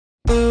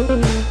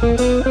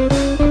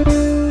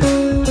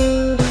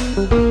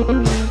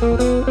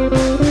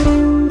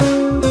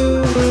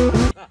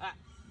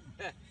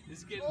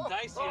It's getting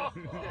dicier.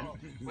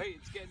 Wait,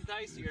 it's getting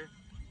dicier.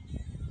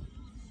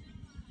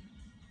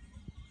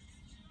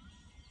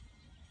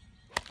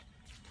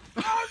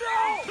 Oh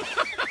no!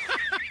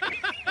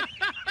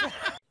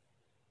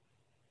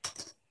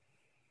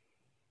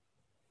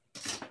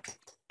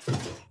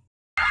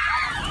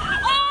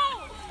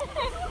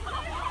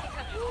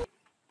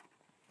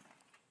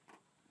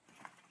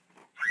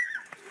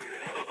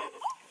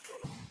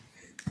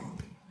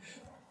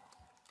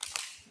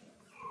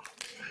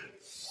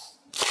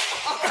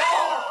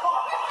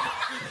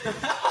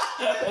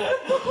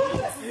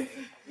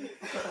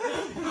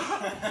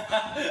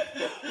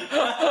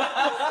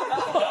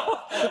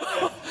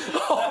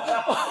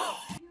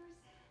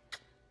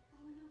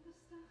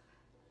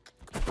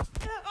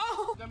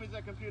 That means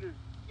that computer.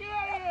 Get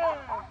out of here!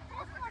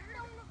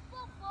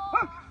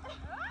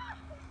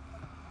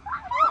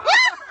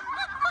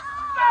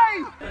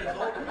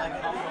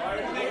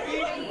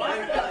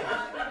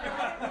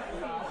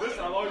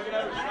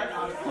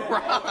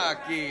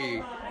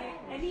 Rocky!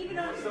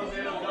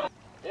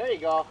 There you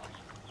go.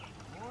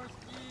 More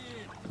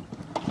speed.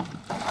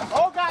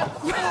 Oh God!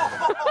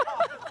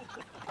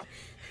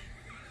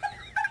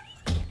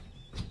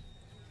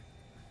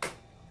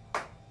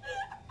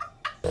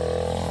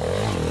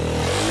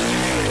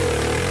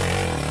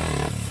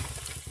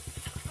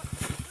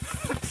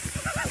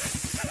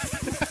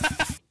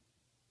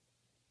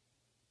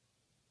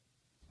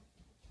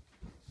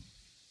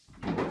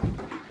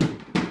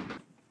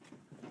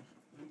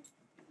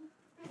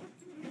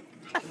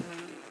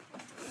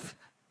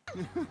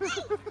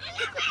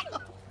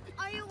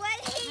 Are you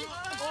ready?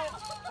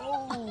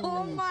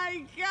 Oh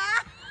my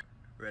God!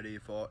 Ready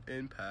for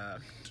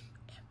impact.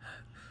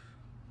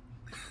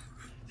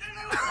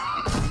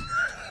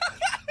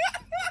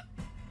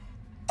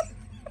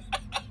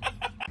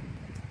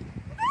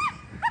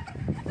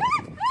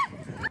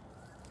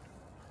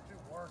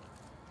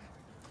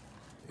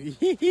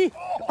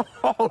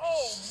 Oh,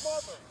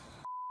 mother!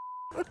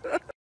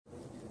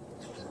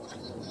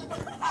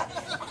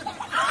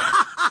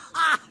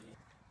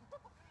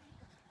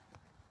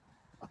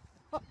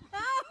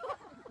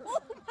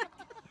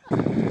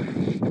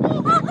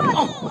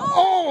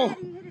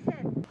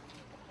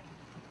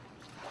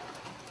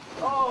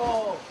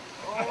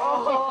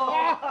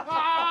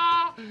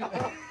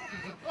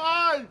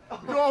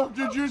 Oh,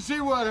 did you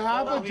see what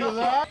happened to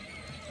that?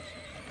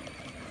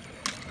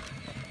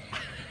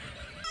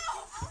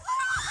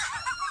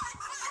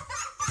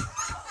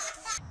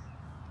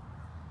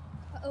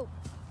 Oh.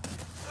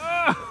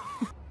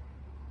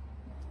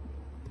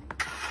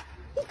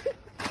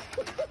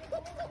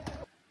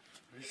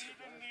 You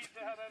didn't need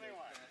that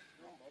anyway.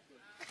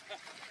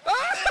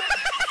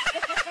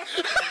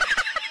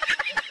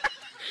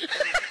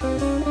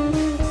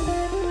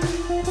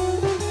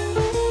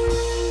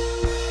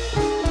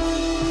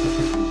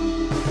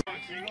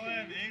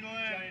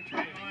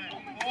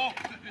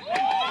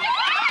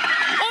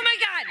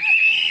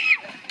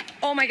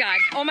 Oh my God,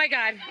 oh my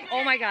God,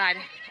 oh my God,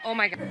 oh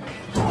my God.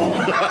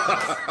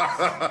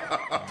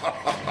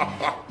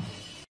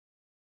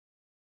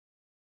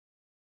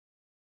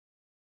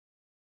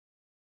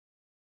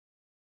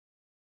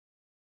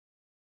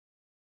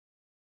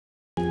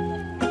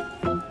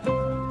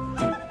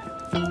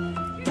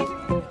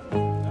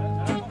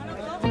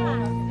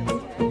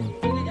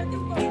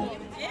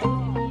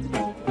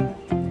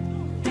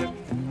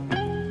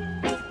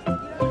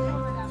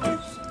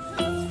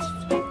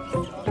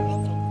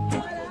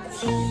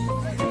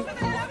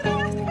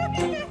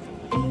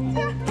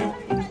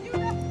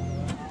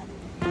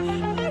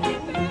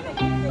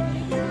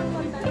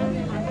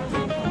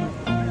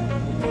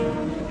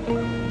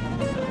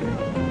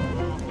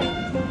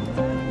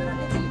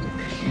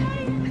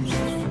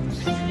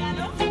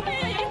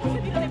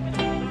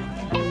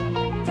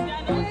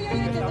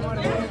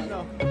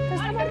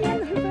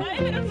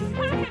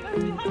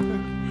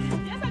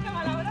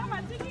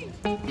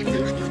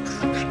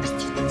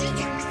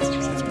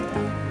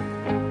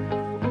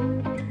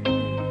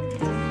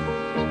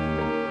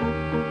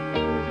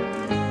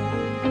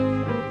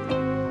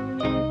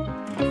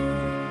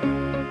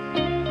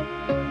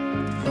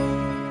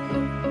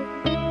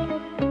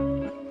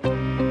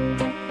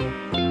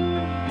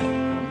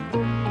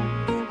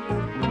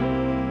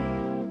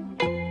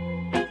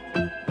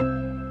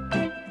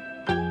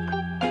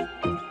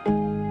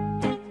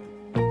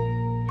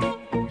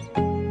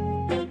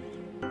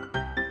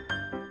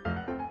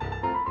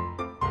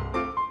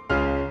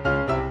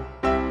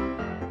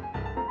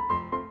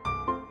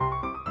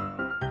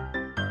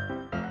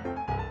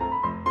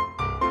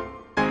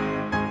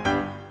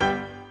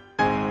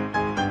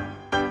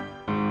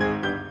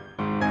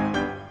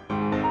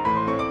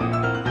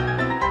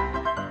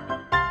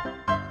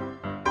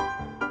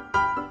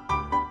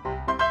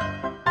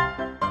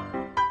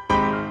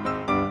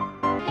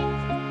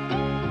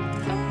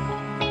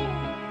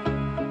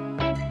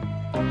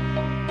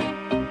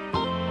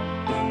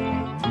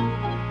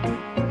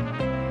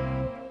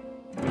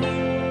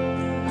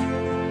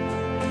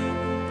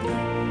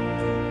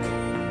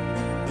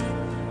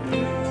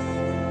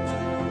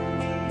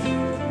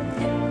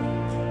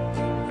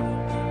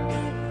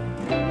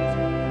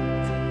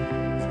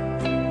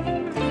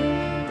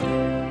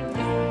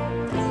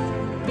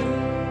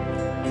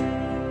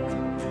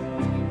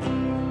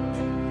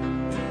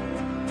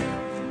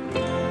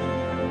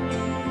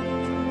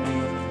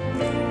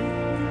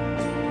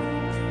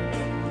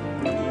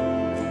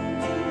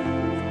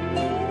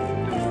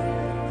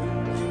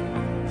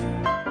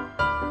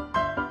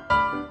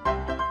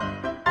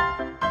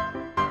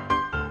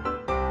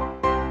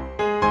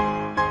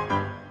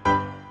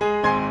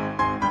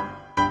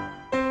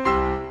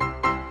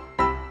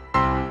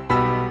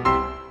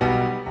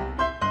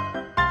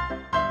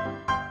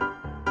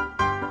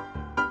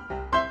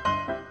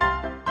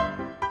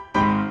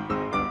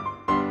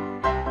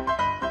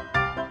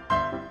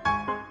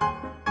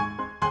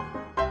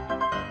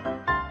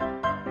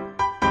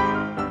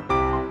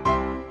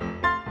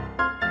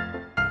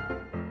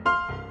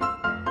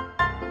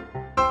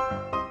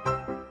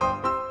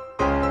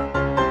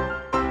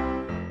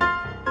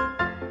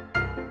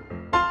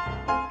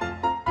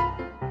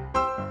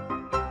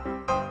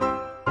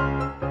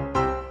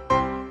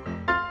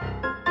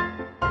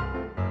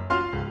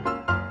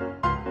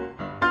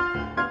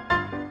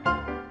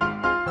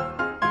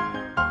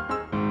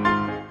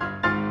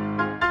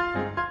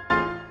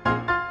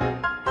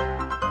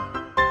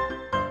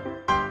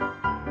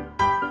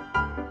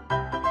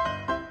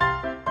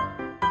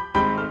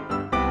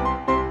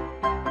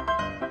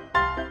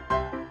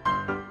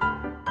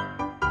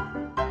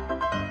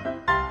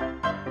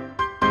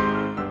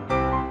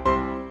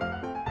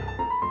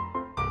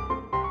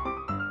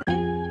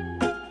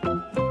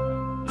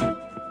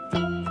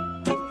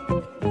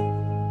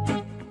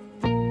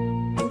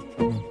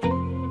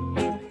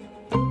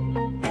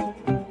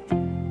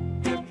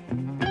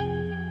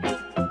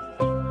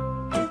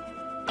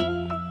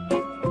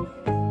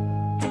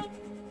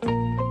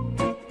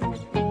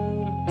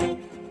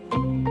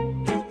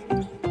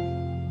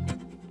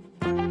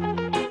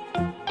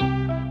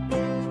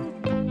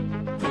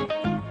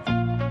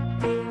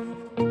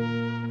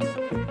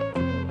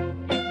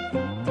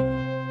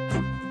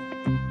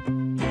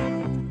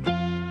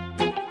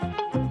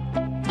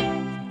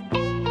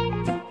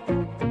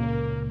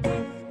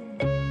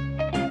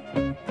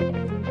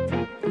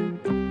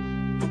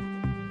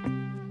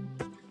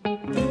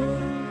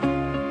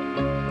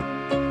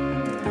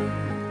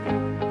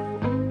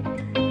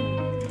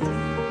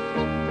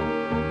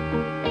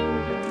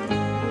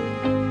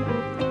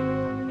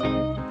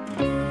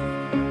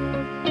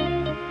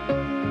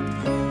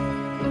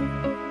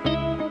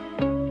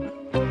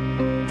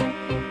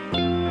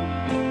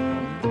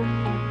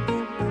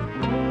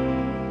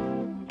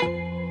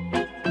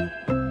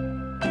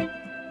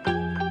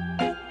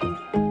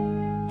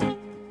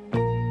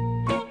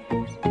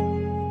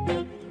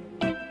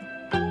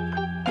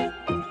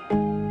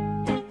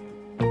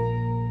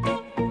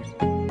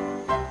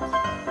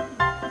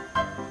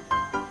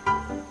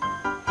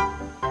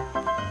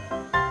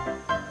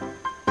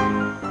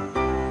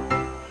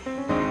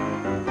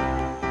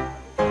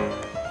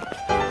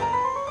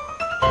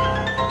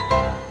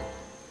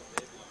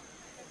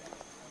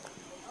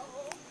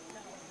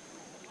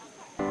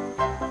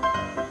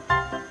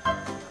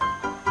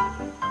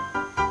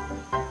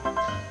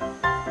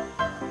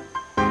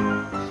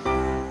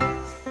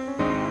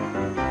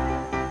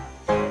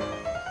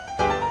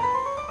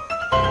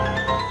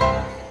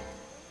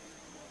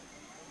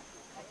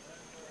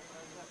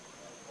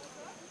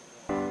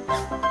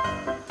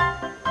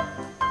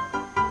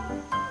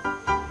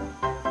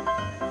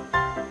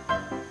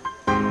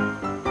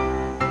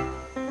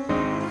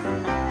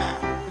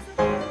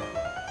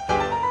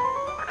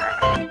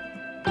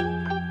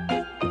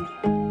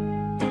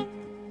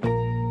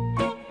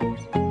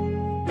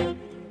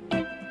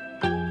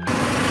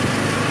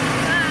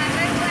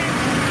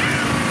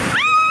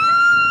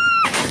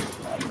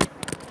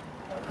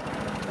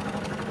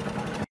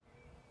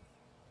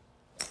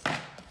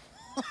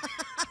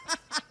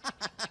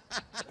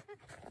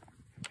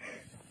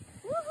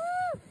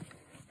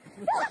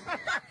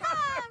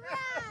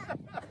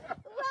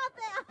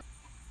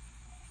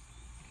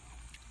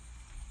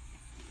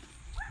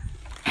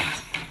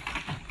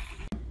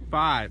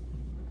 Five,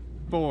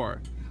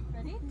 4,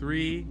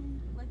 3,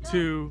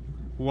 2,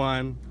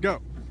 1,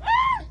 go.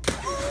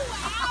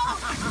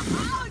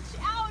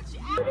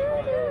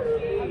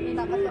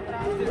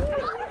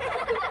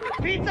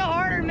 Pizza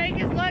harder and make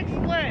his leg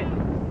split.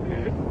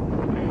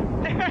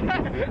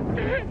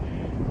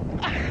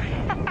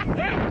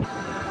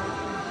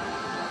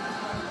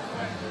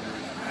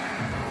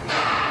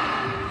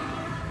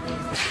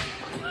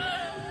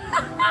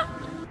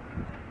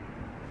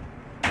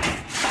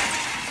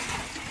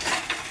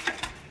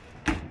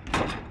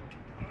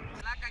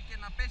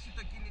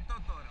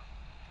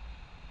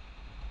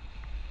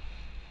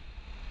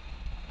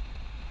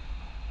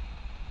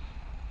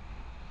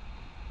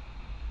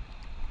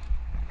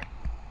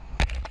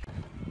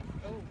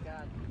 Oh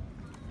God.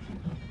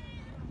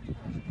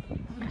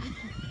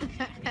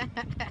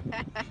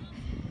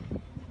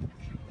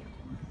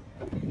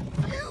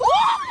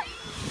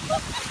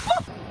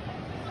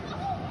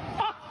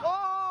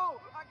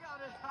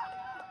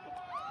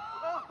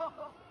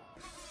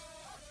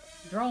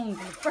 Drones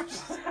in the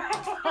first.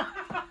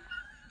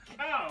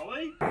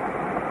 Golly.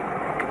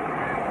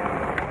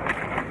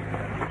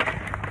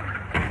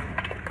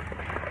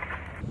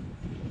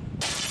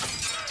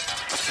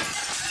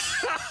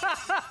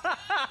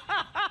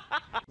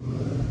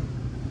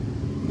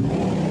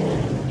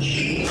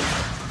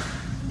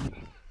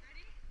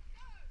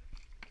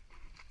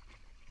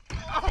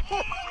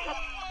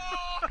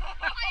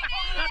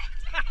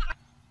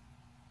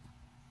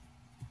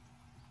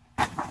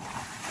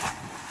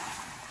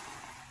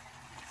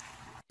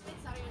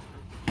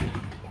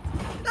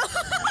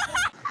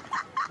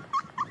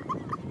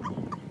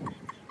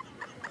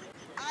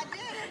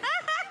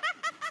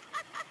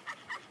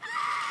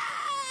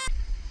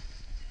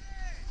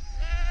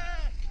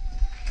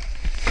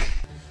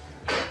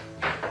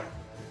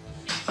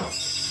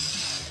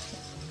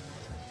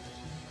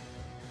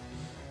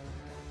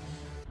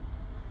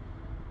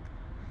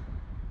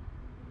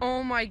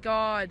 Oh my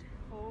God.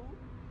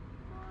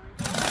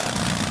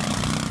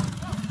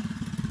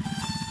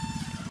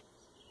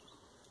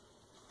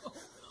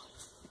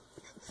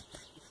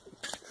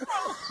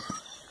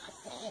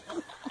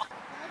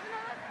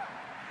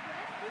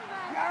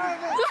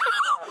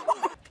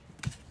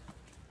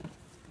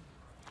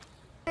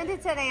 Send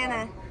it to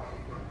Anna.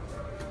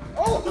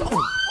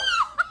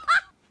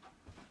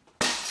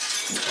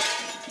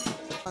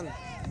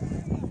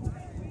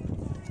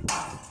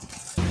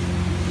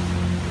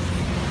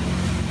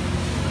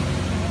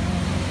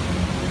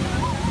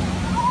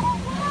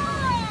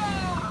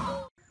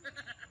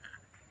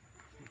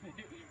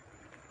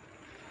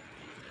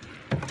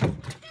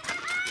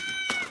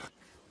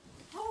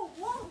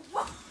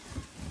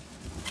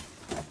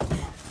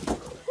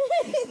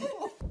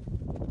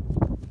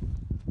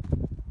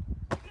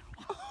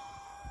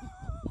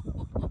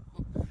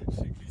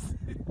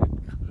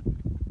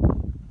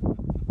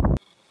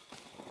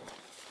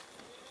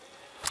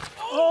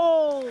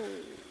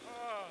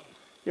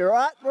 You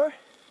alright, bro?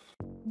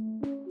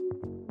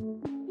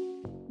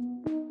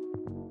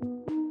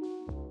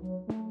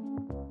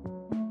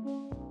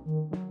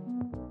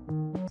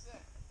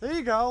 There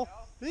you go.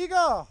 There you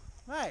go.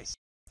 Nice.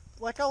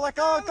 Let go, let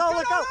go, let go,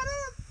 let go.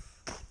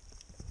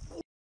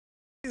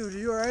 Dude, are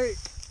you alright?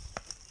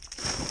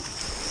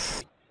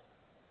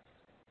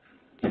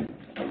 That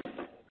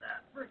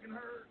freaking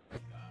hurt.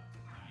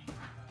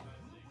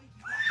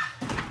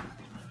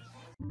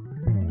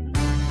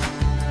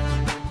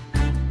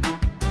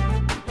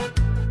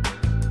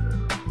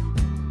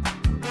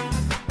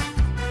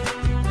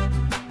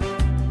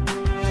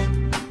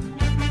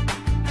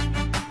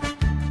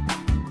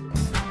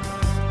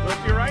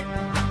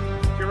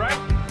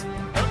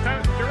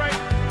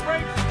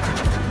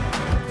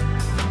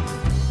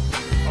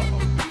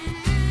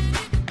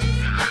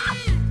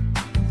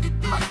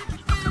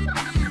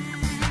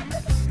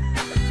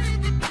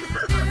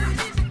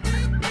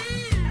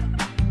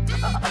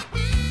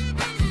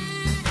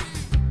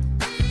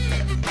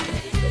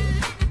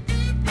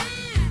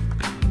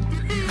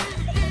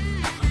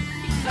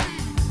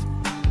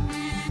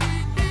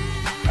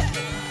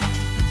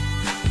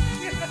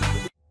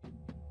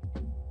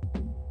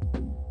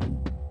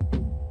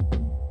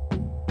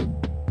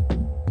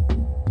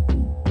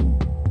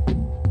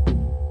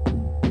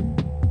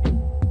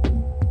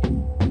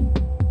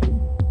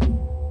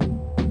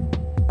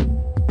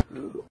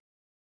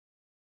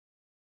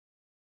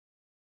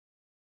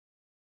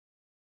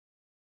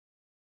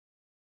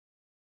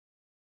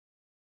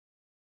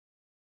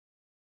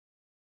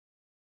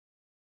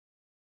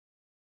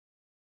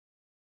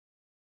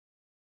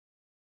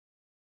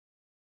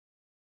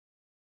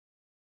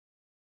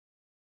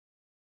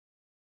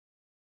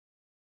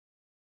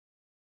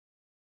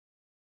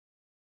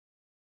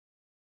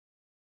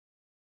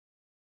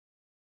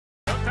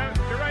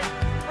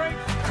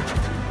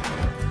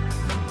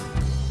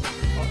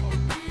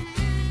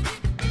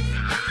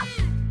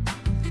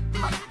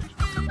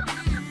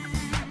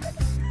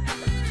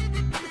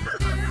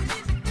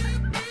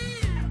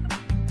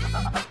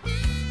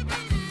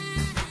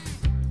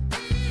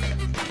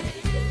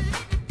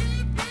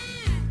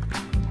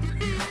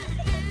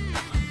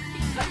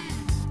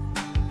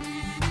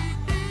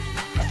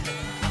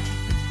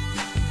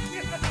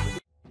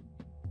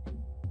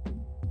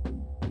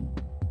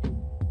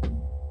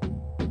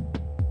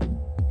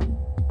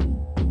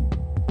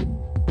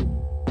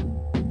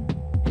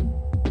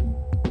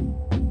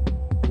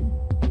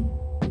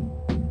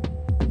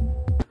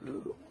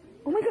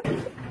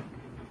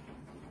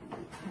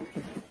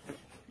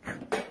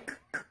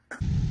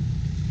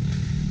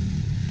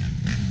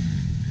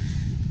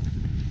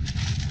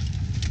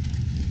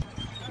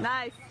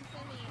 Nice.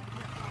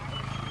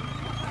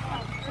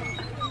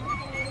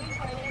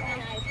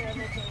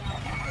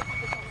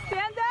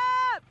 Stand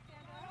up!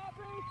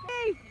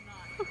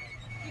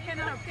 You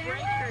cannot break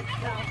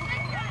herself.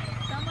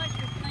 So much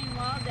for playing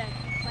wild that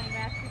she's playing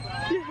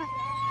basketball. Yeah.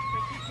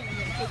 She's gonna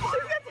get kicked.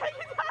 She's gonna take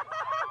it down.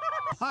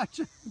 Watch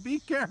it. Be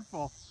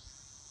careful.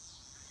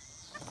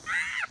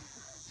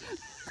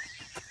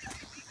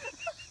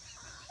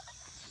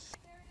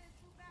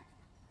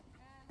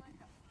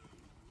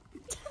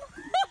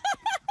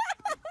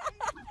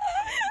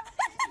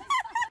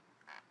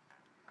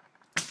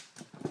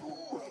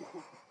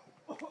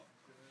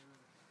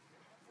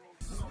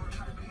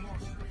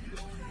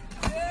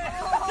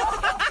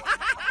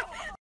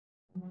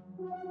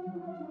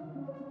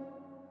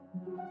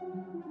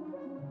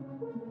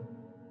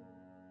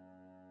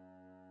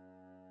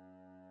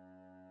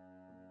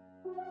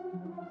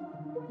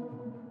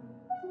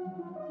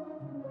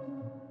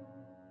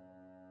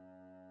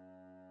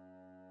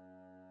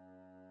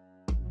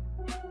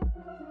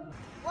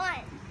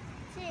 One,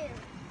 two,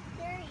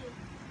 three.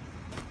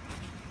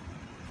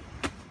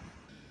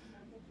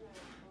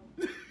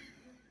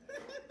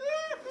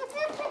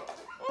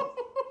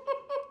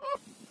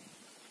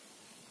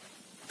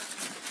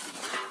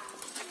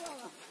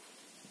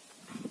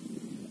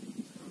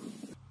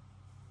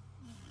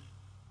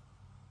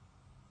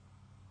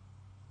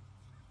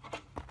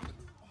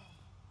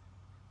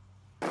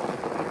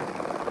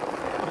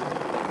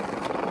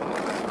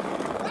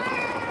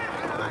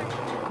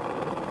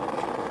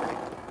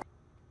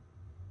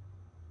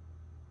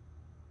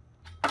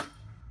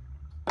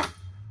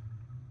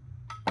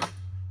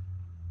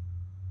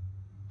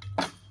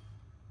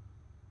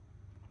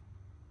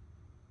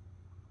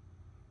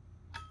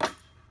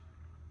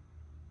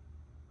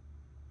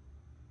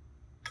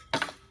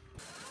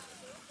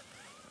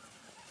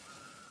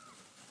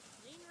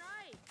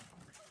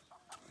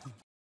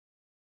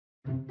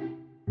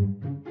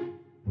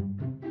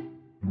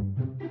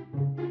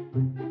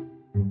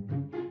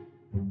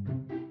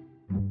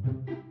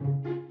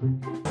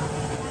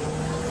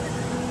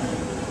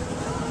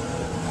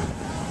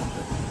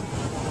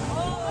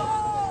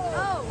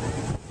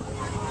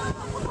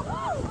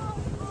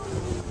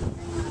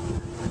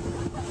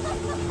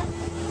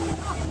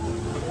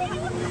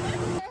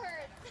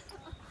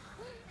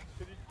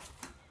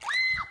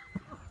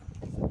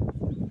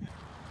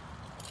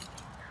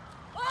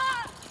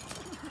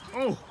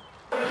 Oh!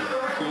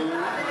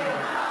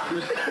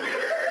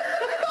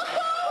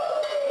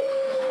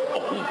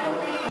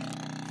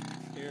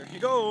 Here he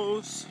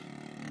goes.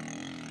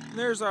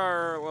 There's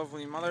our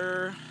lovely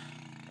mother.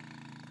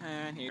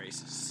 And he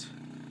races.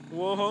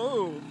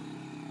 Whoa!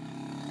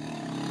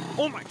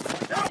 Oh my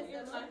god!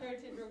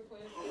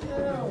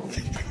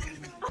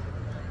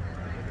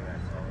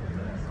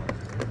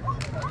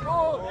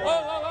 Whoa, whoa,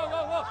 whoa,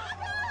 whoa, whoa!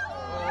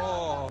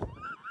 Oh.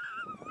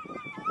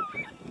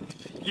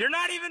 You're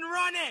not even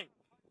running!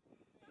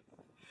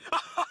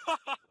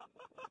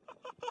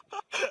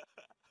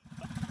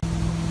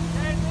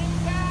 Hey, lean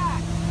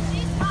back!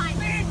 She's fine.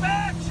 Lean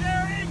back,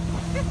 Sherry!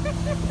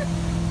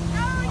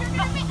 No, you're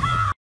gonna be.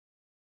 Ah!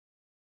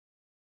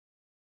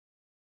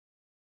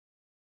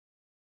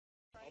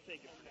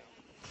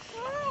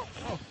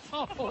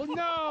 Oh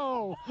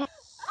no!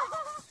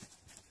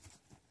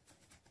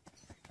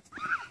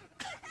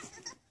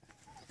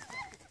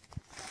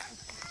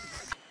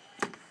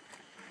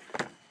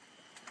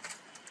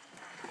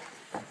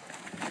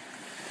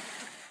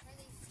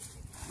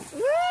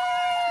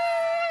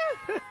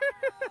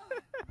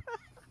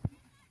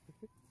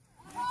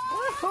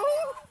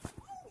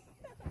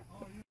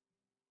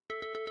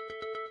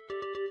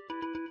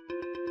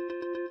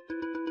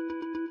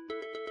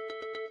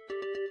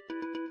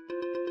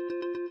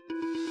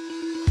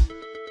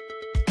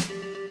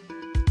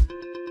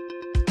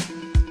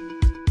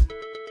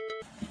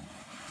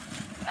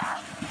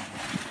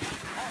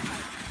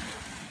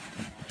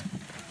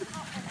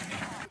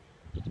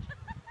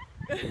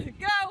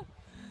 Go!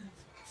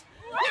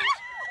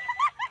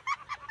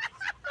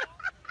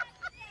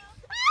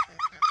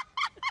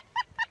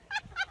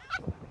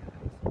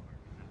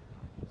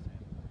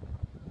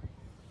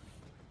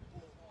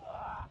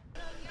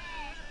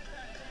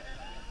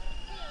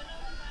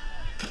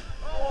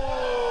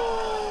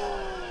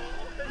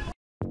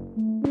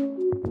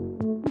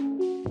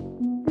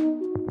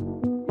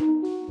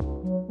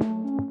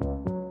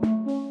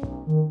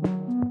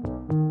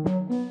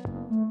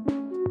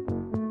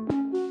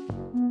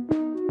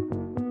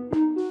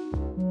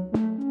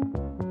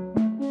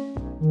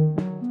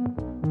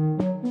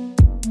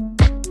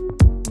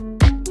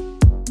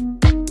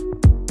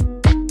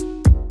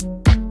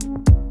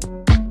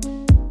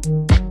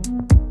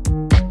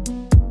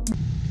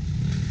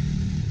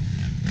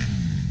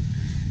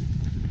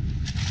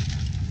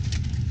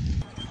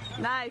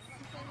 Nice.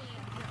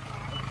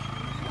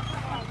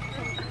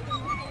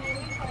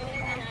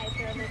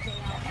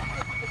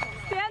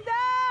 Stand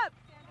up!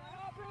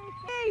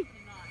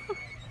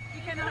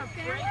 You cannot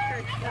break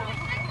herself.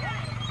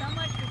 So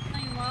much for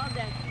playing wild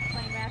that she's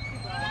playing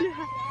basketball.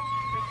 Yeah.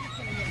 She's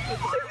gonna get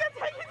kicked. She's gonna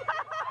take it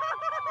down.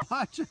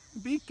 Watch.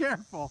 Be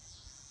careful.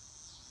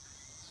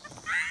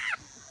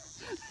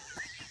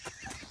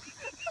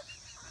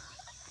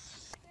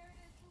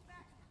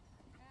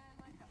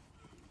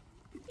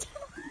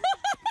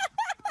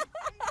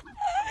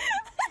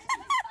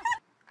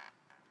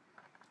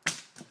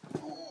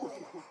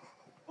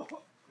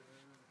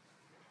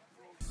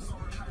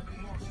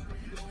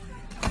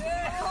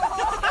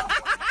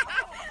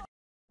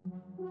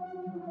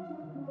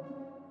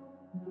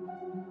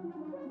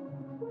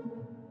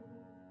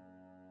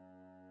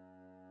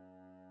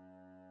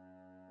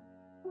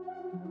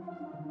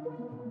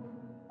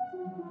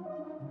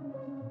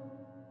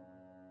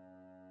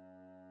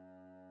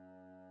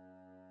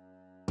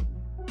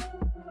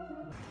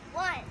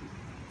 One,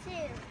 two,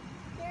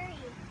 three.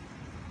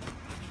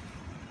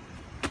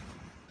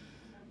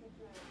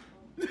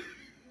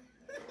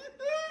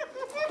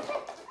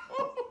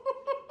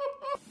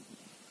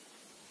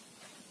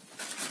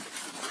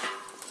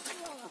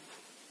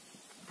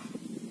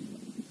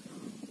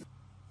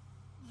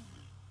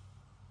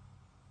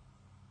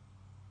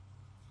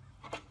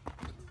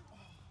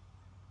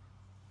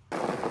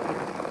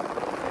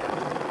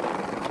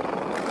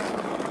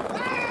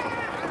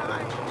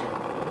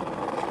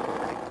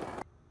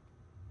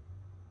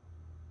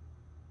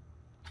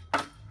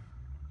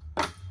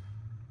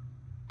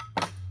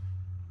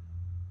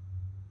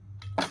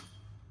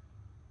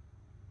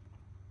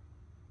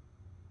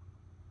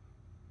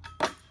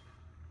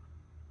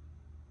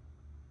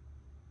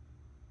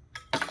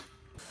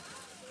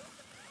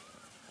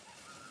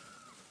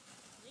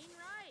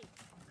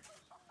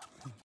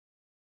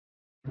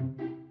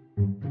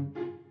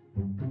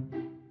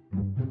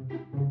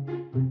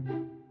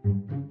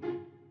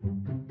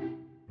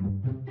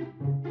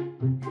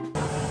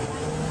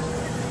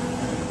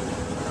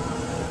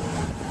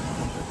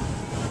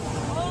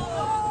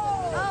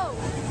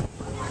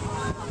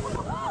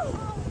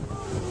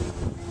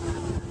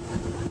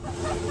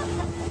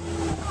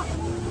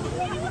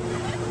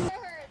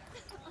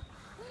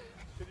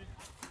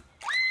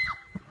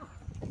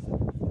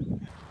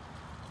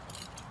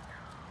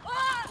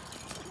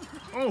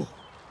 Oh!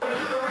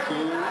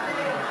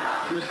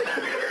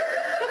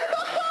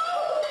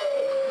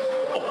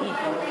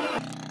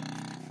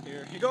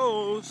 Here he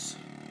goes.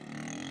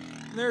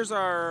 There's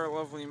our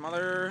lovely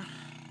mother.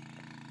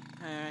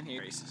 And he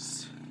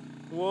races.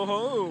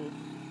 Whoa!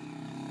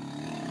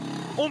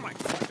 Oh my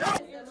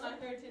God!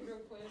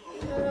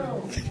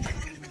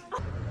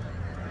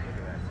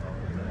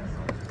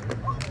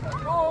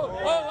 Whoa,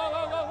 whoa,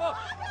 whoa, whoa, whoa!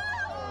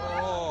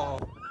 Oh.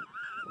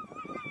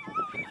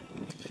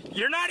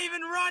 You're not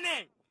even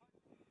running!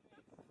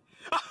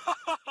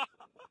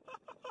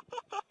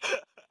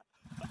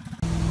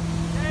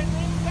 Hey,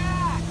 lean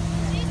back!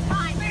 She's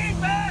fine. Lean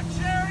back,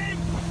 Sherry!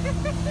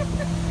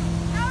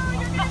 No,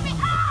 you're gonna be.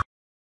 Ah!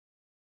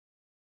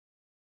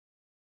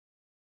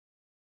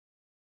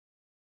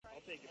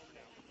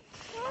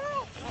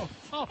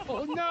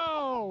 Oh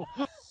no!